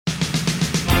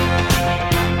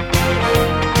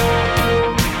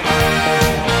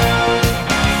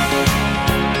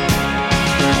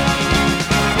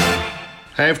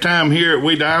Halftime here at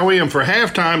Wedowee, and for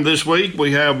halftime this week,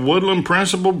 we have Woodland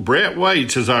Principal Brett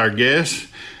Waits as our guest.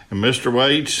 And Mr.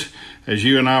 Waits, as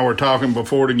you and I were talking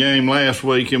before the game last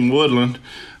week in Woodland,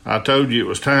 I told you it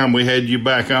was time we had you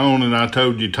back on, and I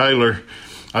told Taylor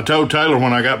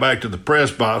when I got back to the press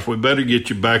box, we better get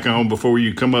you back on before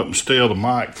you come up and steal the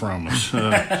mic from us.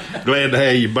 Glad to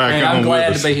have you back on. I'm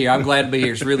glad to be here. I'm glad to be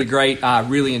here. It's really great. I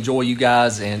really enjoy you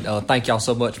guys, and thank y'all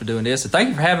so much for doing this. And thank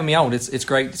you for having me on. It's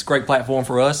great. It's a great platform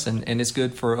for us, and it's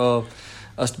good for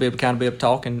us to be able to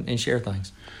talk and share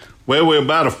things. Well, we're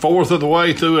about a fourth of the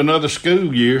way through another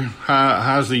school year.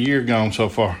 How's the year gone so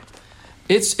far?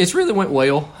 It's really went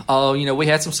well. We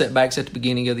had some setbacks at the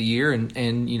beginning of the year, and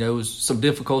it was some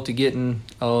difficulty getting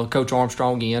Coach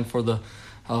Armstrong in for the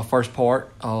first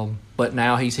part. But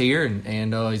now he's here,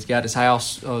 and he's got his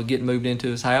house, getting moved into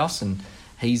his house, and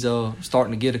he's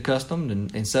starting to get accustomed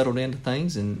and settled into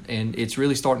things, and it's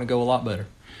really starting to go a lot better.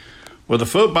 Well, the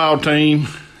football team,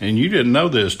 and you didn't know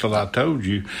this till I told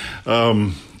you,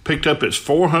 picked up its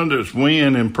 400th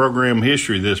win in program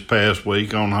history this past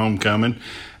week on homecoming.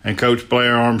 And Coach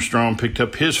Blair Armstrong picked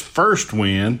up his first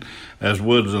win as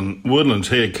Woodland's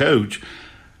head coach.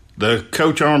 The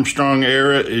Coach Armstrong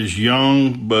era is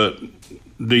young, but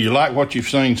do you like what you've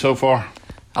seen so far?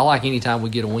 I like any time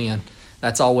we get a win.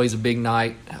 That's always a big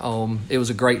night. It was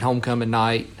a great homecoming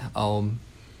night.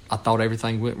 I thought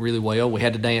everything went really well. We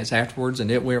had to dance afterwards,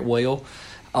 and it went well.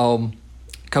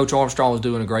 Coach Armstrong was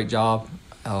doing a great job.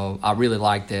 I really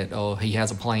like that he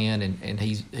has a plan, and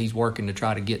he's working to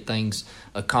try to get things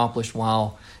accomplished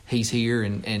while he's here,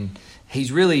 and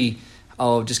he's really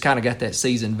just kind of got that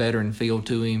seasoned veteran feel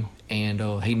to him,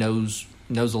 and he knows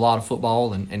a lot of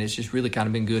football, and it's just really kind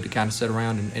of been good to kind of sit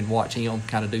around and watch him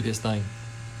kind of do his thing.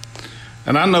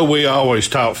 And I know we always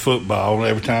talk football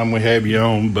every time we have you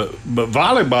on, but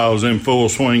volleyball's in full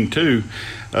swing too.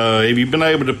 Have you been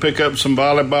able to pick up some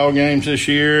volleyball games this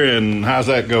year, and how's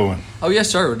that going? Oh,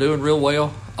 yes, sir. We're doing real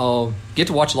well. Get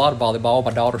to watch a lot of volleyball.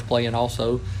 My daughter's playing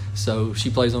also, so she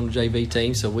plays on the JV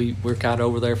team, so we're kind of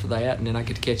over there for that, and then I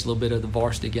get to catch a little bit of the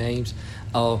varsity games.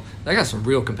 They got some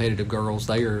real competitive girls.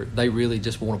 They really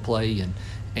just want to play,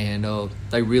 and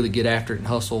they really get after it and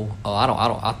hustle.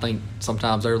 I think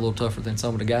sometimes they're a little tougher than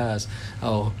some of the guys.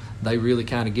 They really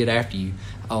kind of get after you.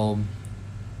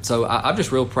 So I'm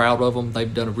just real proud of them.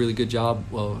 They've done a really good job,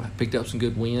 picked up some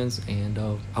good wins, and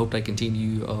hope they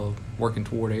continue working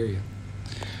toward area.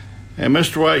 And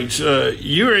Mr. Waits,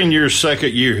 you're in your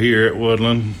second year here at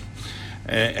Woodland,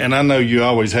 and I know you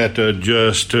always have to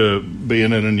adjust to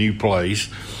being in a new place,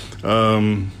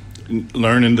 learning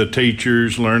the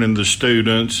teachers, learning the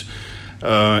students,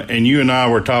 and you and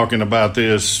I were talking about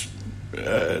this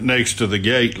next to the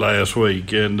gate last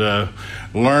week, and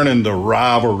learning the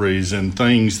rivalries and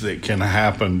things that can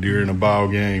happen during a ball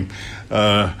game.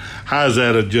 How's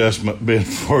that adjustment been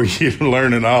for you,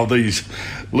 learning all these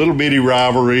little bitty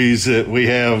rivalries that we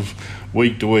have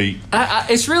week to week?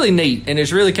 It's really neat, and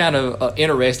it's really kind of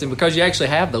interesting because you actually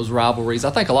have those rivalries.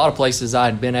 I think a lot of places I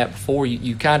had been at before,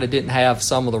 you kind of didn't have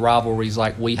some of the rivalries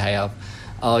like we have.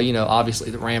 Obviously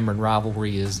the Ramburn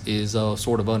rivalry is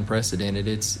sort of unprecedented.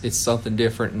 It's something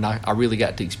different, and I really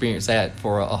got to experience that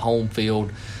for a home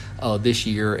field this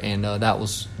year, and that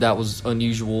was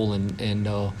unusual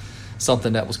and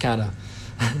something that was kind of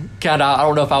I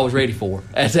don't know if I was ready for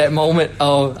at that moment.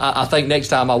 I think next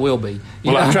time I will be.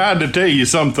 I tried to tell you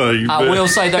something. I will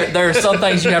say there are some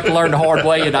things you have to learn the hard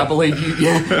way, and I believe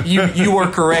you were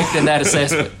correct in that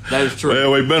assessment. That is true.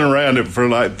 Well, we've been around it for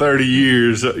like 30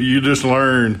 years. You just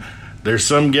learn there's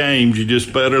some games you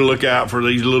just better look out for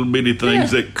these little bitty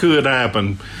things that could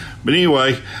happen. But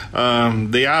anyway,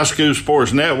 the iSchool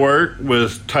Sports Network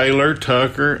with Taylor,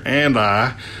 Tucker, and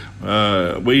I,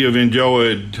 we have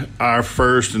enjoyed our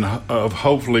first of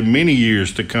hopefully many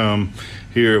years to come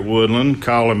here at Woodland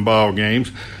calling ball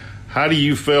games. How do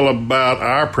you feel about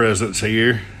our presence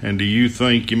here, and do you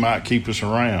think you might keep us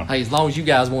around? Hey, as long as you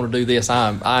guys want to do this,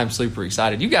 I'm super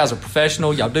excited. You guys are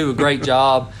professional. Y'all do a great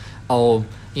job.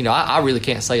 I really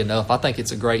can't say enough. I think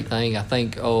it's a great thing. I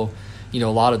think a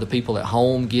lot of the people at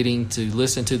home getting to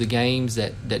listen to the games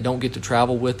that don't get to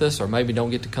travel with us or maybe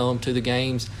don't get to come to the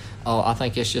games, I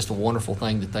think it's just a wonderful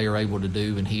thing that they are able to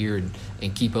do and hear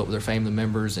and keep up with their family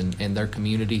members and their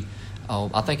community.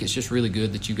 I think it's just really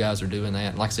good that you guys are doing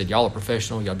that. Like I said, y'all are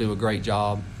professional. Y'all do a great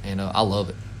job, and I love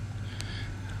it.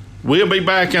 We'll be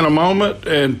back in a moment,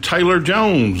 and Taylor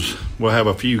Jones will have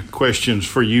a few questions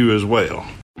for you as well.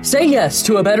 Say yes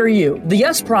to a better you. The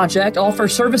Yes Project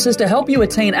offers services to help you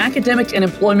attain academic and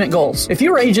employment goals. If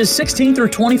you are ages 16 through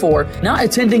 24, not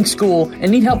attending school,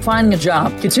 and need help finding a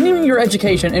job, continuing your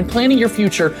education, and planning your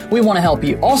future, we want to help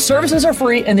you. All services are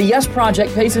free, and the Yes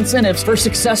Project pays incentives for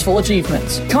successful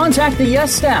achievements. Contact the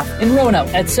Yes staff in Roanoke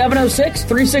at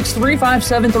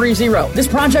 706-363-5730. This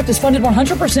project is funded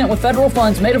 100% with federal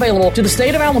funds made available to the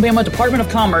State of Alabama Department of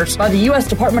Commerce by the U.S.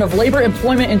 Department of Labor,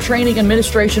 Employment, and Training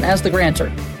Administration as the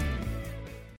grantor.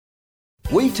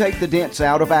 We take the dents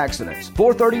out of accidents.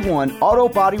 431 Auto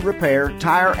Body Repair,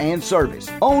 Tire, and Service.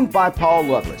 Owned by Paul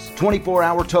Lovelace.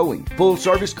 24-hour towing.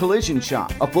 Full-service collision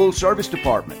shop. A full-service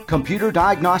department. Computer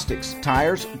diagnostics.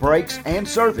 Tires, brakes, and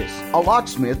service. A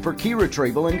locksmith for key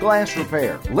retrieval and glass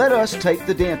repair. Let us take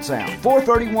the dents out.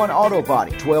 431 Auto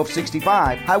Body,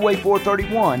 1265 Highway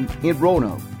 431 in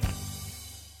Roanoke.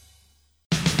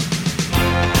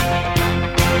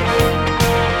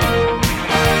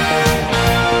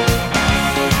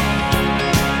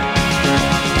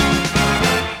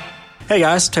 Hey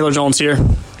guys, Taylor Jones here.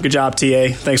 Good job, TA.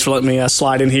 Thanks for letting me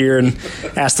slide in here and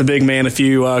ask the big man a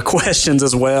few questions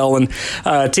as well. And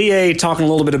TA talking a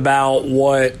little bit about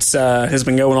what has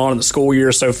been going on in the school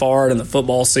year so far and in the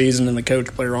football season and the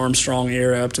Coach Blair Armstrong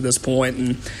era up to this point. And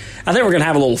I think we're going to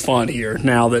have a little fun here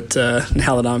now that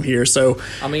I'm here. So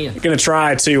I'm going to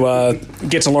try to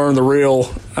get to learn the real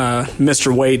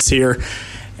Mr. Waits here.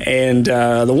 And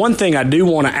the one thing I do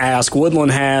want to ask,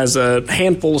 Woodland has a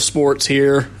handful of sports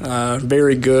here,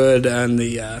 very good in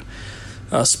the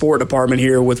sport department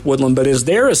here with Woodland. But is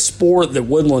there a sport that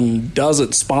Woodland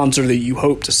doesn't sponsor that you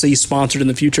hope to see sponsored in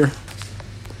the future?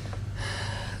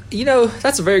 You know,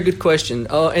 that's a very good question.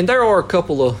 And there are a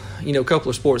couple of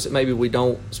sports that maybe we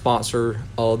don't sponsor.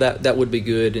 That would be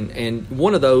good. And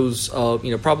one of those,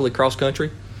 probably cross country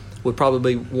would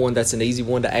probably be one that's an easy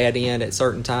one to add in at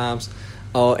certain times.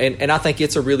 And I think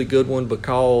it's a really good one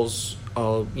because,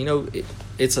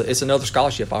 it's another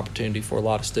scholarship opportunity for a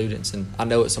lot of students. And I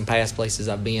know at some past places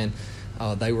I've been,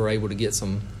 they were able to get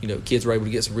some, kids were able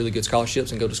to get some really good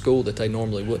scholarships and go to school that they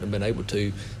normally wouldn't have been able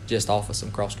to just off of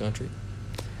some cross country.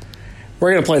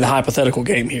 We're going to play the hypothetical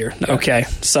game here. Okay.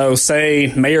 So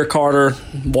say Mayor Carter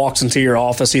walks into your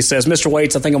office. He says, Mr.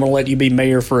 Waits, I think I'm going to let you be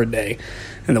mayor for a day.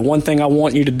 And the one thing I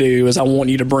want you to do is I want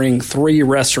you to bring 3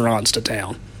 restaurants to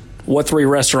town. What 3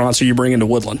 restaurants are you bringing to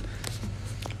Woodland?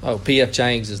 Oh, P.F.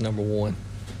 Chang's is number 1.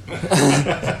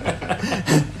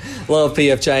 Love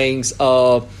P.F. Chang's.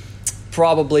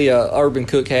 Probably Urban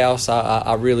Cookhouse.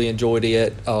 I really enjoyed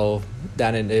it. One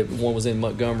was in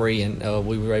Montgomery, and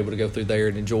we were able to go through there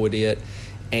and enjoyed it.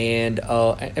 And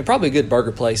probably a good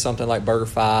burger place, something like Burger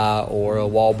Fi or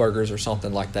Wahlburgers or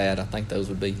something like that. I think those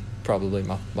would be probably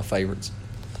my favorites.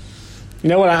 You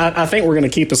know what? I think we're going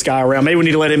to keep this guy around. Maybe we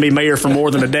need to let him be mayor for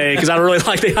more than a day because I really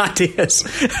like the ideas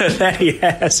that he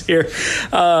has here.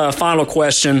 Final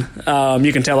question.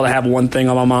 You can tell that I have one thing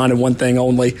on my mind and one thing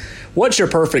only. What's your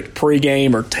perfect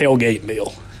pregame or tailgate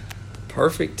meal?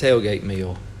 Perfect tailgate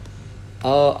meal.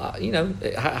 How do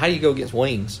you go against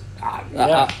wings?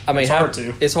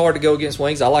 It's hard to go against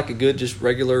wings. I like a good, just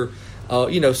regular,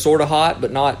 sort of hot,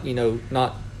 but not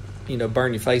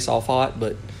burn your face off hot,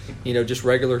 but just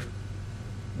regular.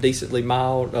 Decently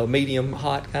mild, medium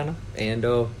hot kind of, and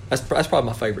that's probably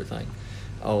my favorite thing.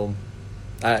 I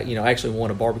actually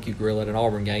won a barbecue grill at an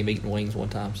Auburn game eating wings one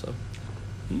time. So,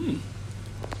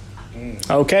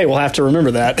 Okay, we'll have to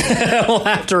remember that.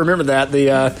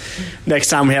 The next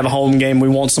time we have a home game, we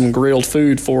want some grilled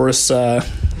food for us.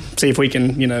 See if we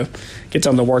can, get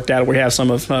something worked out. We have some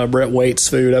of Brett Waits'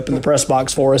 food up in the press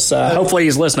box for us. Hopefully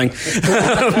he's listening.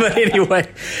 But anyway,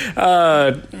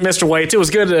 Mr. Waits, it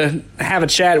was good to have a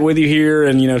chat with you here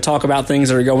and, talk about things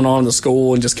that are going on in the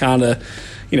school and just kind of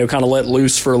let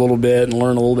loose for a little bit and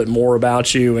learn a little bit more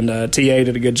about you. And TA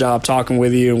did a good job talking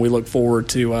with you, and we look forward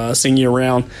to seeing you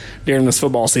around during this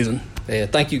football season. Yeah,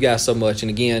 thank you guys so much. And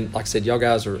again, like I said, y'all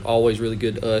guys are always really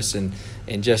good to us and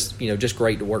just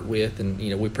great to work with. And,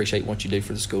 we appreciate what you do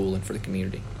for the school and for the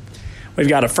community. We've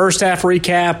got a first half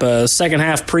recap, a second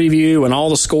half preview, and all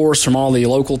the scores from all the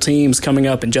local teams coming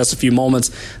up in just a few moments.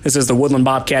 This is the Woodland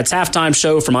Bobcats halftime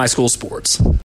show from high school sports.